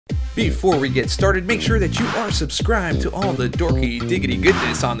Before we get started, make sure that you are subscribed to all the dorky diggity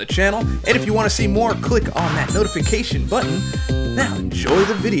goodness on the channel, and if you want to see more, click on that notification button. Now enjoy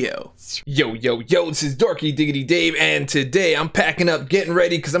the video. Yo, this is Dorky Diggity Dave, and today I'm packing up, getting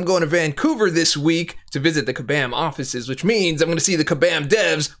ready, because I'm going to Vancouver this week to visit the Kabam Offices, which means I'm going to see the Kabam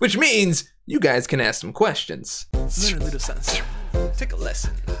devs, which means you guys can ask some questions. Learn a little something. Take a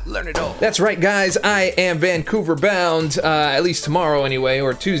lesson, learn it all. That's right, guys, I am Vancouver bound, at least tomorrow anyway,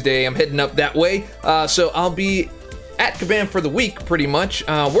 or Tuesday. I'm heading up that way, so I'll be at Kabam for the week, pretty much.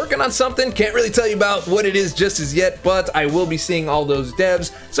 Working on something, can't really tell you about what it is just as yet, but I will be seeing all those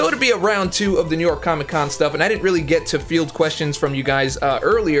devs, so it'll be a round 2 of the New York Comic Con stuff, and I didn't really get to field questions from you guys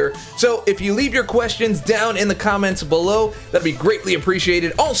earlier, so if you leave your questions down in the comments below, that'd be greatly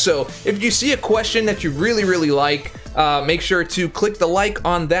appreciated. Also, if you see a question that you really like, make sure to click the like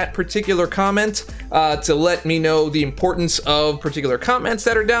on that particular comment to let me know the importance of particular comments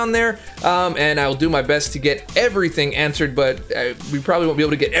that are down there, and I'll do my best to get everything answered, but we probably won't be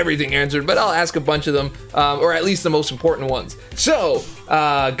able to get everything answered, but I'll ask a bunch of them, or at least the most important ones. So,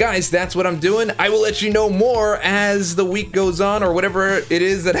 guys, that's what I'm doing. I will let you know more as the week goes on, or whatever it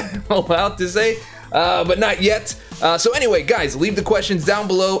is that I'm allowed to say, but not yet. So anyway, guys, leave the questions down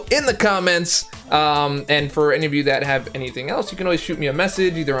below in the comments. And for any of you that have anything else, you can always shoot me a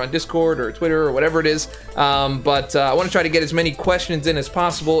message either on Discord or Twitter or whatever it is. But I want to try to get as many questions in as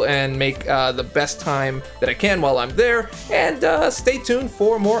possible and make the best time that I can while I'm there. And stay tuned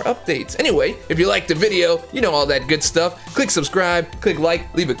for more updates. Anyway, if you liked the video, you know all that good stuff. Click subscribe, click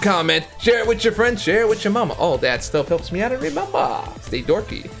like, leave a comment, share it with your friends, share it with your mama. All that stuff helps me out. And remember, stay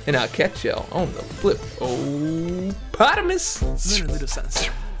dorky, and I'll catch y'all on the flip. Oh, potamus. Learn a little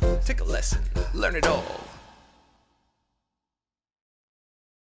something. Take a lesson, learn it all.